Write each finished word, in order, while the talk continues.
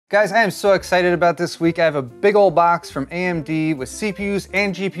Guys, I am so excited about this week. I have a big old box from AMD with CPUs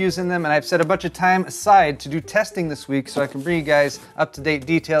and GPUs in them, and I've set a bunch of time aside to do testing this week so I can bring you guys up-to-date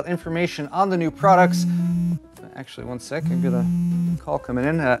detailed information on the new products. Actually, one sec, I've got a call coming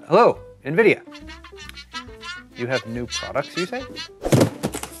in. Hello, NVIDIA. You have new products, you say?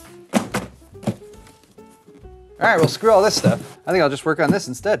 All right, well, screw all this stuff. I think I'll just work on this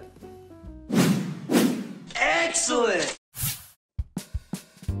instead. Excellent!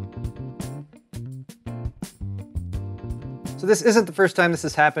 So this isn't the first time this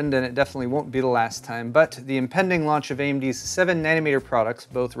has happened, and it definitely won't be the last time, but the impending launch of AMD's 7nm products,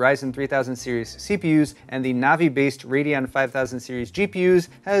 both Ryzen 3000 series CPUs and the Navi-based Radeon 5000 series GPUs,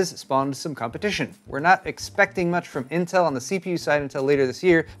 has spawned some competition. We're not expecting much from Intel on the CPU side until later this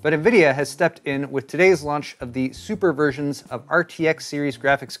year, but NVIDIA has stepped in with today's launch of the super versions of RTX series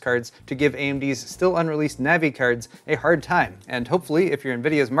graphics cards to give AMD's still unreleased Navi cards a hard time, and hopefully, if you're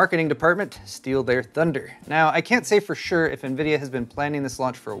NVIDIA's marketing department, steal their thunder. Now, I can't say for sure if NVIDIA has been planning this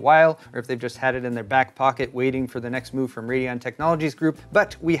launch for a while, or if they've just had it in their back pocket waiting for the next move from Radeon Technologies Group,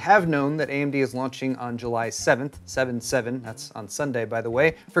 but we have known that AMD is launching on July 7th, 7/7, that's on Sunday by the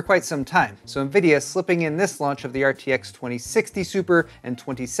way, for quite some time. So NVIDIA slipping in this launch of the RTX 2060 Super and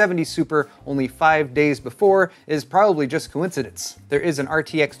 2070 Super only 5 days before is probably just coincidence. There is an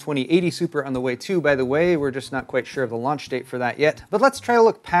RTX 2080 Super on the way too, by the way, we're just not quite sure of the launch date for that yet. But let's try to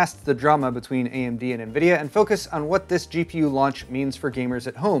look past the drama between AMD and NVIDIA and focus on what this GPU launch means for gamers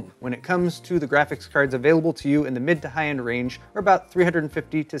at home when it comes to the graphics cards available to you in the mid to high end range, or about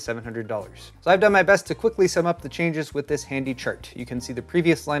 $350 to $700. So I've done my best to quickly sum up the changes with this handy chart. You can see the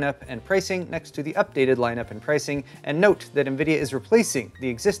previous lineup and pricing next to the updated lineup and pricing, and note that NVIDIA is replacing the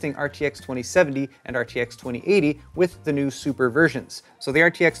existing RTX 2070 and RTX 2080 with the new super versions. So the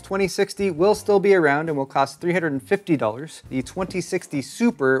RTX 2060 will still be around and will cost $350. The 2060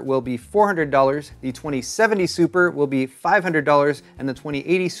 Super will be $400. The 2070 Super will be $500, and the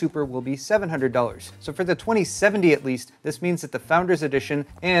 2080 Super will be $700. So for the 2070 at least, this means that the Founders Edition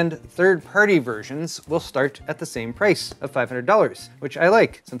and third-party versions will start at the same price of $500, which I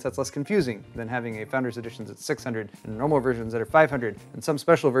like, since that's less confusing than having a Founders Editions at $600 and normal versions that are $500 and some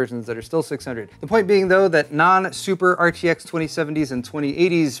special versions that are still $600. The point being though that non-super RTX 2070s and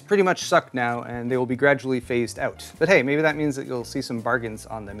 2080s pretty much suck now, and they will be gradually phased out. But hey, maybe that means that you'll see some bargains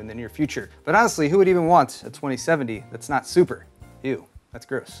on them in the near future. But honestly, who would even want a 2070 that's not super? Ew, that's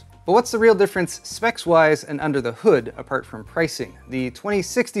gross. But what's the real difference specs-wise and under the hood apart from pricing? The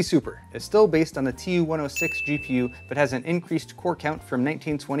 2060 Super is still based on the TU106 GPU, but has an increased core count from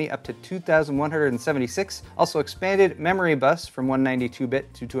 1920 up to 2176, also expanded memory bus from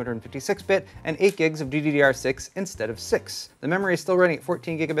 192-bit to 256-bit, and 8 gigs of GDDR6 instead of 6. The memory is still running at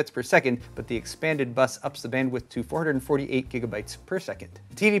 14 gigabits per second, but the expanded bus ups the bandwidth to 448 gigabytes per second.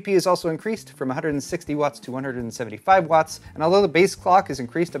 The TDP is also increased from 160 watts to 175 watts, and although the base clock is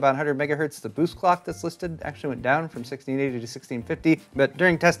increased about 100 megahertz, the boost clock that's listed actually went down from 1680 to 1650, but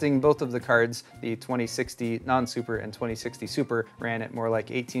during testing both of the cards, the 2060 non-super and 2060 super ran at more like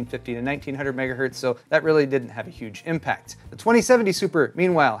 1850 to 1900 megahertz, so that really didn't have a huge impact. The 2070 Super,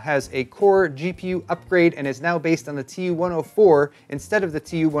 meanwhile, has a core GPU upgrade and is now based on the TU104 instead of the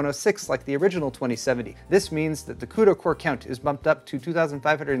TU106 like the original 2070. This means that the CUDA core count is bumped up to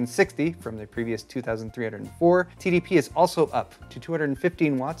 2560 from the previous 2304. TDP is also up to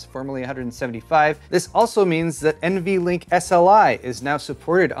 215 watts, formerly 175. This also means that NVLink SLI is now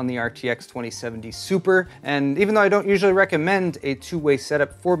supported on the RTX 2070 Super, and even though I don't usually recommend a two-way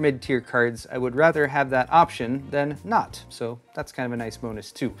setup for mid-tier cards, I would rather have that option than not, so that's kind of a nice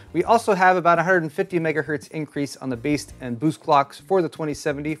bonus too. We also have about 150 megahertz increase on the base and boost clocks for the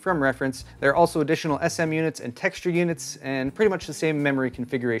 2070 from reference. There are also additional SM units and texture units, and pretty much the same memory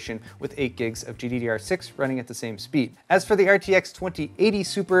configuration with 8 gigs of GDDR6 running at the same speed. As for the RTX 2080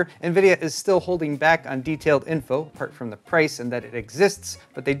 Super, NVIDIA is still holding back on detailed info, apart from the price and that it exists,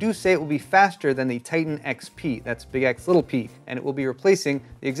 but they do say it will be faster than the Titan XP, that's big X little p, and it will be replacing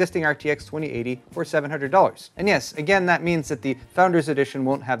the existing RTX 2080 for $700. And yes, again, that means that the Founders Edition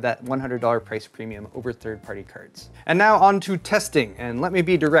won't have that $100 price premium over third-party cards. And now on to testing, and let me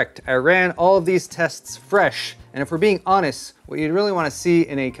be direct, I ran all of these tests fresh, and if we're being honest, what you'd really want to see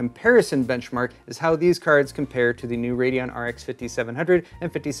in a comparison benchmark is how these cards compare to the new Radeon RX 5700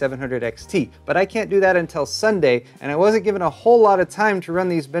 and 5700 XT. But I can't do that until Sunday, and I wasn't given a whole lot of time to run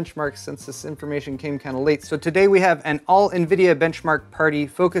these benchmarks since this information came kind of late. So today we have an all NVIDIA benchmark party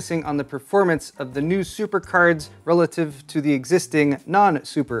focusing on the performance of the new super cards relative to the existing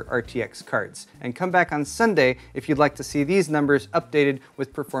non-super RTX cards. And come back on Sunday if you'd like to see these numbers updated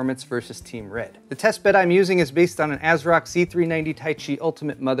with performance versus Team Red. The test bed I'm using is based on an ASRock Z390 Taichi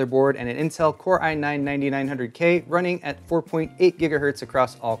Ultimate motherboard and an Intel Core i9-9900K running at 4.8 GHz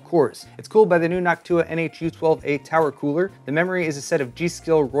across all cores. It's cooled by the new Noctua NHU12A tower cooler. The memory is a set of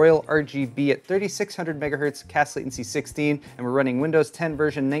G.Skill Royal RGB at 3600 MHz, cast latency 16, and we're running Windows 10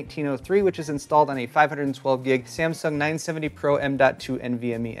 version 1903, which is installed on a 512 GB Samsung 970 Pro M.2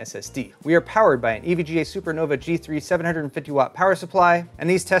 NVMe SSD. We are powered by an EVGA Supernova G3 750-watt power supply, and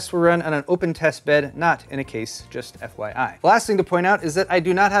these tests were run on an open test bed, not in a case, just FYI. The last thing to point out is that I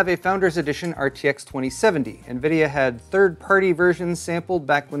do not have a Founders Edition RTX 2070. NVIDIA had third-party versions sampled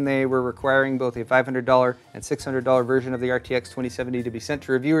back when they were requiring both a $500 and $600 version of the RTX 2070 to be sent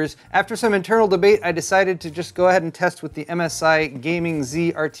to reviewers. After some internal debate, I decided to just go ahead and test with the MSI Gaming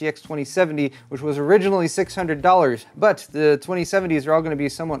Z RTX 2070, which was originally $600, but the 2070s are all going to be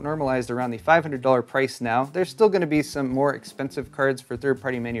somewhat normalized around the $500 price now. There's still going to be some more expensive cards for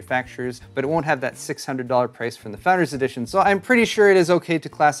third-party manufacturers, but it won't have that $600 price from the Founders Edition, so I'm pretty sure it is okay to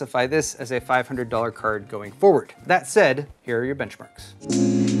classify this as a $500 card going forward. That said, here are your benchmarks.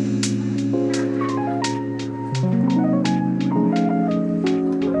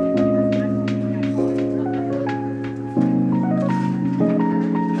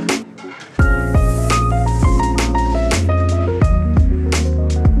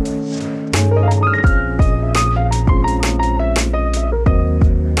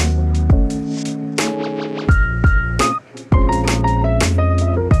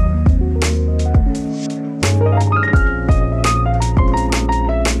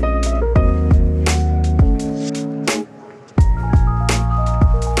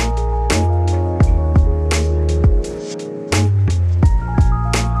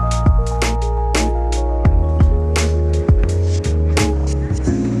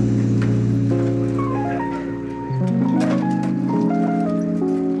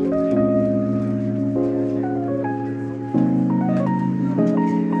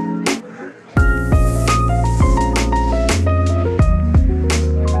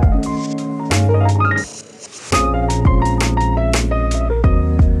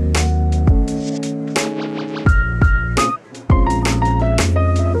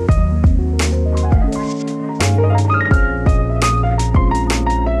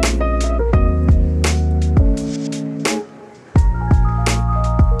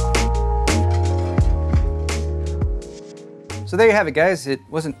 So there you have it, guys. It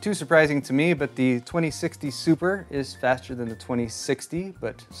wasn't too surprising to me, but the 2060 Super is faster than the 2060,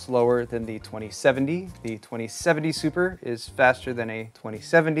 but slower than the 2070. The 2070 Super is faster than a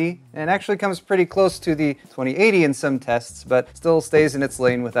 2070, and actually comes pretty close to the 2080 in some tests, but still stays in its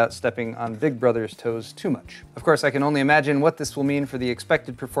lane without stepping on Big Brother's toes too much. Of course, I can only imagine what this will mean for the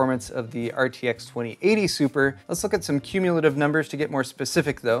expected performance of the RTX 2080 Super. Let's look at some cumulative numbers to get more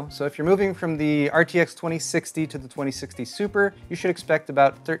specific though. So if you're moving from the RTX 2060 to the 2060 Super, you should expect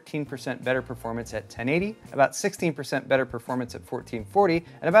about 13% better performance at 1080, about 16% better performance at 1440,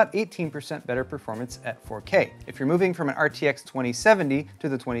 and about 18% better performance at 4K. If you're moving from an RTX 2070 to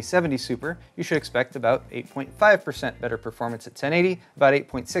the 2070 Super, you should expect about 8.5% better performance at 1080, about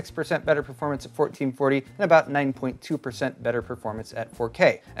 8.6% better performance at 1440, and about 9.2% better performance at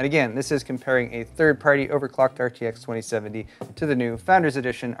 4K. And again, this is comparing a third-party overclocked RTX 2070 to the new Founders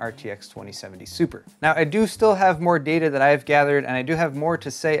Edition RTX 2070 Super. Now, I do still have more data that I've gathered, and I do have more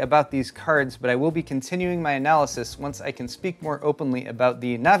to say about these cards, but I will be continuing my analysis once I can speak more openly about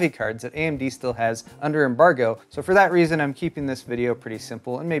the Navi cards that AMD still has under embargo. So for that reason, I'm keeping this video pretty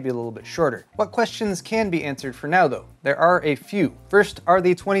simple and maybe a little bit shorter. What questions can be answered for now though? There are a few. First, are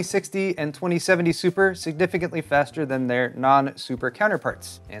the 2060 and 2070 Super significantly faster than their non-Super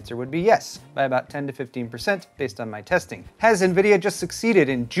counterparts? Answer would be yes, by about 10 to 15% based on my testing. Has NVIDIA just succeeded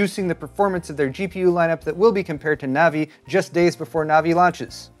in juicing the performance of their GPU lineup that will be compared to Navi just days before Navi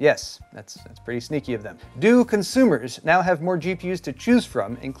launches? Yes, that's pretty sneaky of them. Do consumers now have more GPUs to choose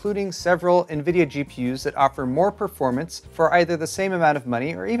from, including several NVIDIA GPUs that offer more performance for either the same amount of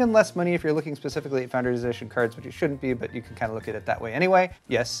money or even less money if you're looking specifically at Founders Edition cards, which you shouldn't be, but you can kind of look at it that way anyway?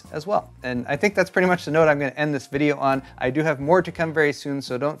 Yes, as well. And I think that's pretty much the note I'm going to end this video on. I do have more to come very soon,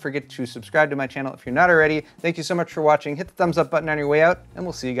 so don't forget to subscribe to my channel if you're not already. Thank you so much for watching. Hit the thumbs up button on your way out, and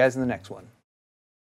we'll see you guys in the next one.